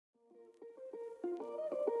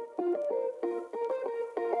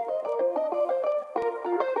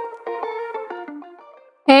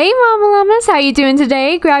Hey Mama Llamas, how you doing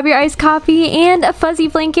today? Grab your iced coffee and a fuzzy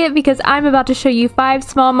blanket because I'm about to show you 5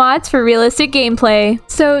 small mods for realistic gameplay.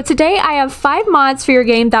 So today I have 5 mods for your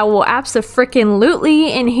game that will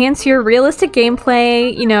abso-freaking-lutely enhance your realistic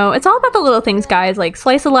gameplay. You know, it's all about the little things, guys, like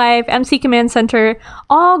Slice of Life, MC Command Center,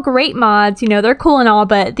 all great mods. You know, they're cool and all,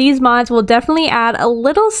 but these mods will definitely add a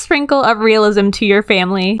little sprinkle of realism to your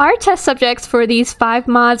family. Our test subjects for these 5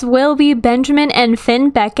 mods will be Benjamin and Finn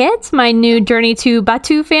Beckett, my new Journey to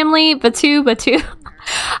Batu family. Batu.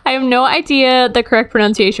 I have no idea the correct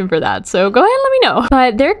pronunciation for that, so go ahead and let me know.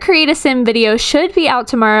 But their Create a Sim video should be out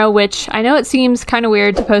tomorrow, which I know it seems kind of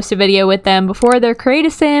weird to post a video with them before their Create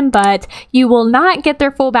a Sim, but you will not get their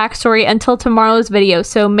full backstory until tomorrow's video,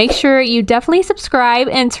 so make sure you definitely subscribe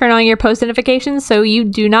and turn on your post notifications so you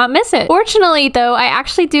do not miss it. Fortunately though, I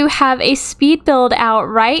actually do have a speed build out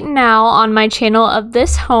right now on my channel of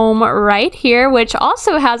this home right here, which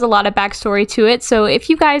also has a lot of backstory to it, so if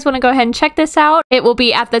you guys want to go ahead and check this out, it will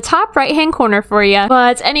be at the top right hand corner for you.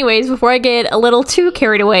 But anyways, before I get a little too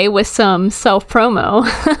carried away with some self-promo,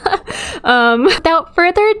 without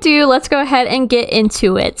further ado, let's go ahead and get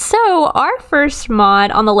into it. So our first mod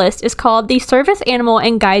on the list is called the Service Animal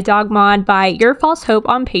and Guide Dog mod by Your False Hope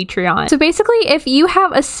on Patreon. So basically, if you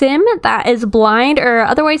have a sim that is blind or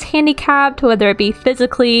otherwise handicapped, whether it be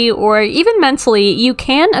physically or even mentally, you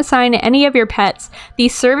can assign any of your pets the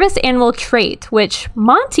service animal trait, which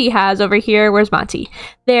Monty has over here. Where's Monty?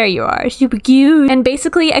 There you are, super cute. And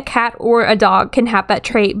basically a cat or a dog can have that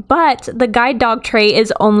trait, but the guide dog trait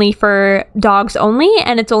is only for dogs only,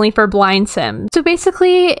 and it's only for blind sims. So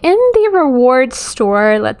basically in the rewards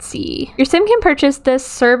store, let's see, your sim can purchase this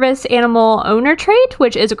service animal owner trait,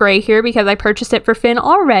 which is gray here because I purchased it for Finn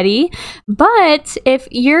already. But if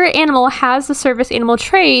your animal has the service animal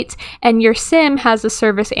trait and your sim has the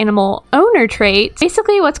service animal owner trait,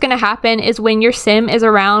 basically what's going to happen is when your sim is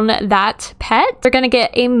around that pet, they're going to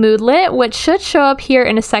get a moodlet, which should show up here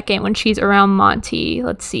in a second when she's around Monty.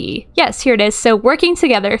 Let's see. Yes, here it is. So working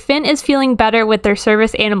together, Finn is feeling better with their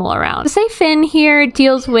service animal around. So say Finn here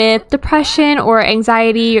deals with depression or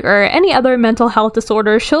anxiety or any other mental health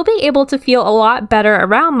disorder, she'll be able to feel a lot better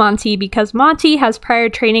around Monty because Monty has prior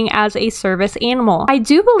training as a service animal. I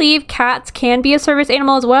do believe cats can be a service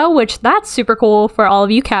animal as well, which that's super cool for all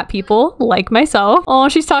of you cat people like myself. Oh,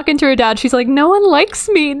 she's talking to her dad. She's like, no one likes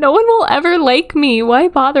me. No one will ever like me. Why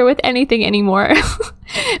bother with anything anymore?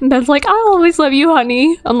 And Ben's like, I'll always love you,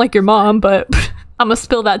 honey. Unlike your mom, but I'm gonna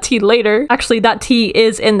spill that tea later. Actually, that tea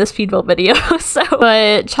is in the speed build video, so.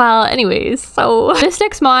 But child, anyways, so this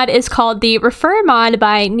next mod is called the Refer mod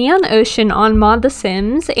by Neon Ocean on Mod The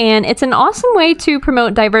Sims, and it's an awesome way to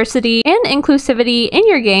promote diversity and inclusivity in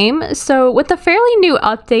your game. So with the fairly new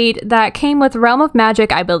update that came with Realm of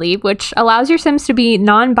Magic, I believe, which allows your Sims to be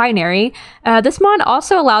non-binary, this mod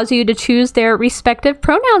also allows you to choose their respective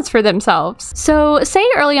pronouns for themselves. So say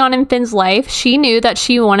early on in Finn's life, she knew that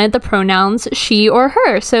she wanted the pronouns she or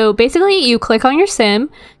her. So basically you click on your sim,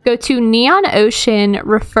 go to Neon Ocean,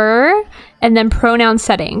 Refer, and then pronoun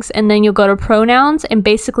settings, and then you'll go to pronouns, and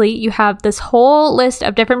basically you have this whole list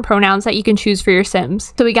of different pronouns that you can choose for your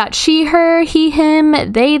sims. So we got she, her, he,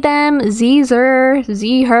 him, they, them, z, zer,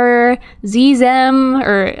 z, her, z, them,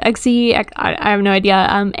 or xz, I have no idea,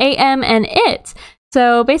 am, and it.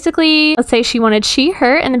 So basically, let's say she wanted she,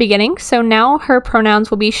 her in the beginning, so now her pronouns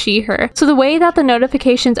will be she, her. So the way that the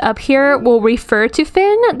notifications up here will refer to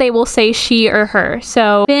Finn, they will say she or her.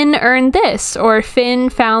 So Finn earned this, or Finn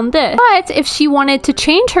found this. But if she wanted to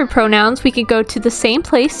change her pronouns, we could go to the same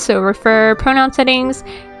place, so refer, pronoun settings,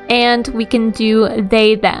 and we can do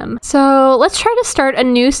they, them. So let's try to start a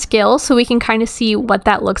new skill so we can kind of see what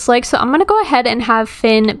that looks like. So I'm gonna go ahead and have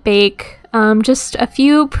Finn bake just a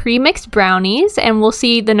few pre-mixed brownies, and we'll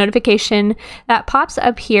see the notification that pops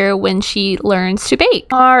up here when she learns to bake.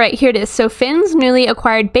 All right, here it is. So Finn's newly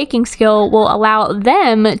acquired baking skill will allow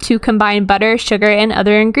them to combine butter, sugar, and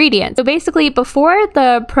other ingredients. So basically, before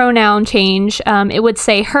the pronoun change, it would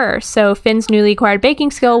say her. So Finn's newly acquired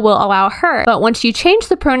baking skill will allow her. But once you change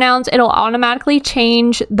the pronouns, it'll automatically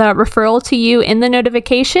change the referral to you in the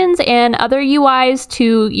notifications and other UIs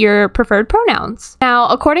to your preferred pronouns. Now,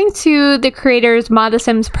 according to the creator's Mod The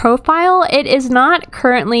Sims profile, it is not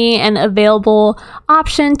currently an available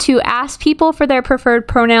option to ask people for their preferred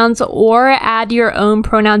pronouns or add your own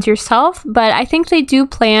pronouns yourself, but I think they do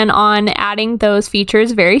plan on adding those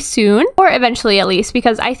features very soon, or eventually at least,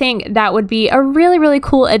 because I think that would be a really, really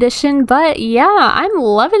cool addition. But yeah, I'm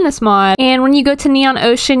loving this mod. And when you go to Neon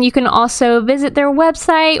Ocean, you can also visit their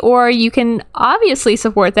website, or you can obviously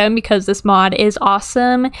support them because this mod is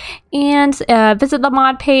awesome, and visit the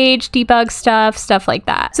mod page, debug ladybug stuff like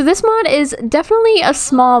that. So this mod is definitely a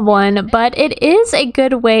small one, but it is a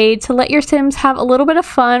good way to let your Sims have a little bit of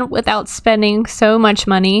fun without spending so much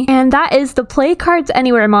money. And that is the Play Cards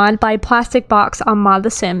Anywhere mod by Plastic Box on Mod The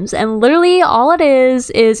Sims. And literally all it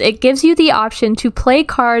is it gives you the option to play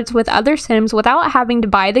cards with other Sims without having to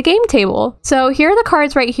buy the game table. So here are the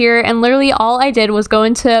cards right here, and literally all I did was go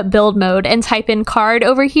into build mode and type in card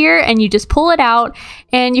over here, and you just pull it out,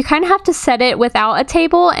 and you kind of have to set it without a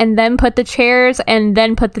table and then put the chairs and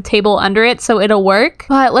then put the table under it so it'll work.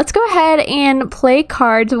 But let's go ahead and play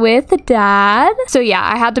cards with Dad. So yeah,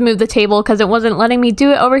 I had to move the table because it wasn't letting me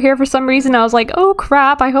do it over here for some reason. I was like, oh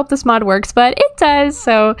crap, I hope this mod works, but it does.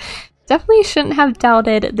 So definitely shouldn't have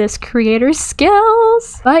doubted this creator's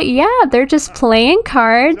skills. But yeah, they're just playing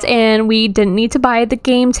cards, and we didn't need to buy the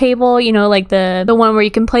game table, you know, like the one where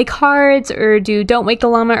you can play cards or do Don't Wake the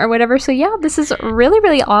Llama or whatever. So yeah, this is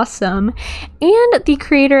really awesome. And the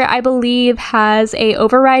creator, I believe, has a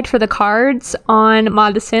override for the cards on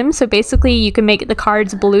Mod The Sims. So basically you can make the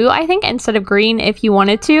cards blue, I think, instead of green if you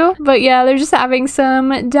wanted to. But yeah, they're just having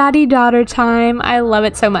some daddy-daughter time. I love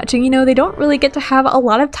it so much. And you know, they don't really get to have a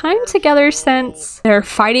lot of time together since they're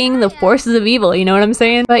fighting the forces of evil, you know what I'm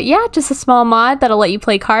saying? But yeah, just a small mod that'll let you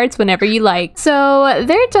play cards whenever you like. So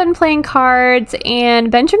they're done playing cards, and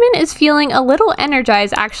Benjamin is feeling a little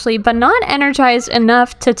energized actually, but not energized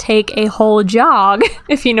enough to take a whole jog,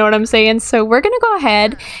 if you know what I'm saying. So we're gonna go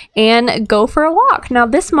ahead and go for a walk. Now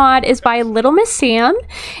this mod is by Little Miss Sam,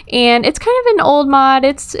 and it's kind of an old mod.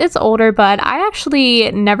 It's older, but I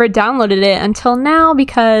actually never downloaded it until now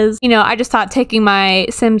because, you know, I just thought taking my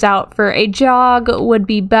Sims out for a jog would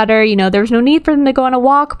be better. You know, there's no need for them to go on a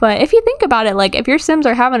walk. But if you think about it, like if your Sims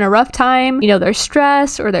are having a rough time, you know, they're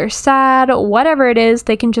stressed or they're sad, whatever it is,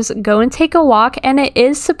 they can just go and take a walk, and it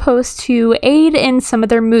is supposed to aid in some of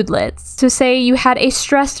their moodlets. So say you had a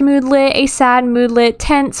stressed moodlet, a sad moodlet,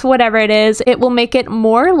 tense, whatever it is, it will make it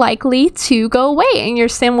more likely to go away, and your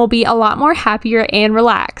Sim will be a lot more happier and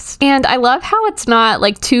relaxed. And I love how it's not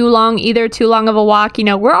like too long of a walk. You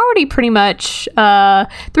know, we're already pretty much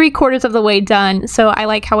 3/4 of the way done, so I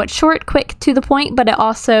like how it's short, quick, to the point, but it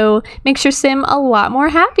also makes your Sim a lot more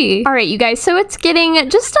happy. All right, you guys, so it's getting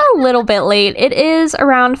just a little bit late. It is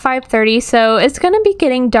around 5:30, so it's gonna be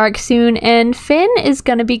getting dark soon, and Finn is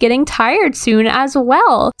gonna be getting tired soon as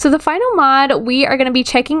well. So the final mod we are gonna be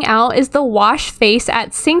checking out is the Wash Face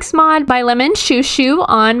at Sinks mod by Lemon Shoo Shoo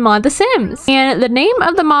on Mod The Sims. And the name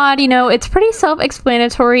of the mod, you know, it's pretty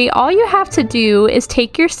self-explanatory. All you have to do is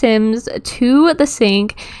take your Sims to the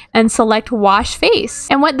sink and select Wash Face.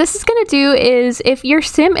 And what this is gonna do is if your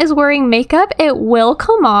Sim is wearing makeup, it will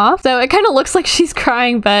come off. So it kind of looks like she's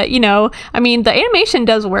crying, but you know, I mean, the animation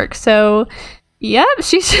does work. So yep,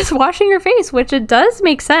 she's just washing her face, which it does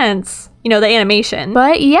make sense. You know, the animation.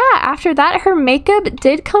 But yeah, after that, her makeup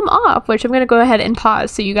did come off, which I'm gonna go ahead and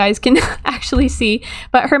pause so you guys can actually see.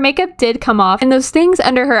 But her makeup did come off, and those things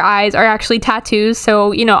under her eyes are actually tattoos,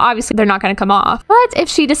 so you know, obviously they're not gonna come off. But if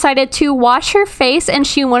she decided to wash her face and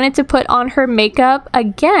she wanted to put on her makeup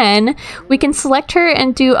again, we can select her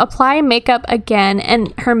and do apply makeup again,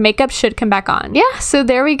 and her makeup should come back on. Yeah, so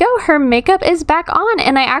there we go, her makeup is back on.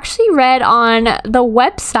 And I actually read on the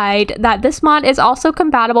website that this mod is also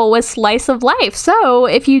compatible with Slice of Life. So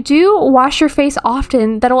if you do wash your face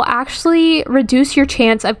often, that'll actually reduce your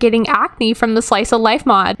chance of getting acne from the Slice of Life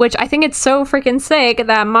mod, which I think it's so freaking sick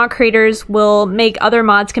that mod creators will make other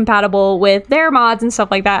mods compatible with their mods and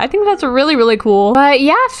stuff like that. I think that's really cool. But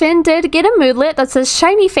yeah, Finn did get a moodlet that says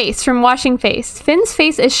shiny face from washing face. Finn's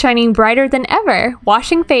face is shining brighter than ever.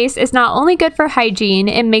 Washing face is not only good for hygiene,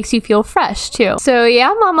 it makes you feel fresh too. So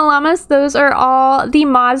yeah, Mama Llamas, those are all the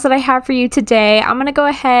mods that I have for you today. I'm gonna go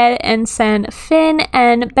ahead and send Finn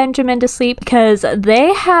and Benjamin to sleep because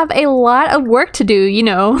they have a lot of work to do, you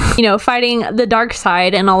know. Fighting the dark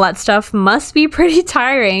side and all that stuff must be pretty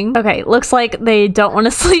tiring. Okay, looks like they don't want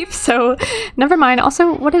to sleep, so never mind.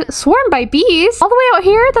 Also, what is swarmed by bees all the way out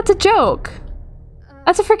here? That's a joke.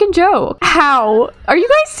 That's a freaking joke. How? Are you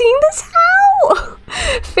guys seeing this? How?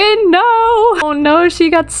 Finn, no! Oh no, she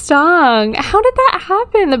got stung. How did that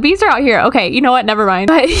happen? The bees are out here. Okay, you know what? Never mind.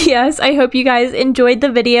 But yes, I hope you guys enjoyed the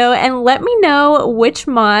video and let me know which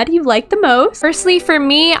mod you like the most. Firstly, for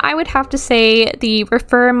me, I would have to say the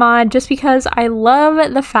refer mod just because I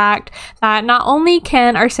love the fact that not only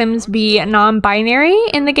can our Sims be non-binary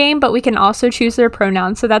in the game, but we can also choose their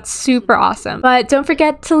pronouns. So that's super awesome. But don't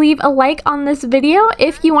forget to leave a like on this video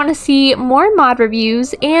if you want to see more mod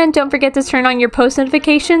reviews, and don't forget to turn on your post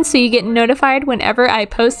notifications so you get notified whenever I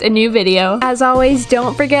post a new video. As always,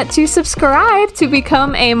 don't forget to subscribe to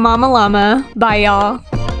become a Mama Llama. Bye,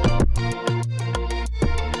 y'all.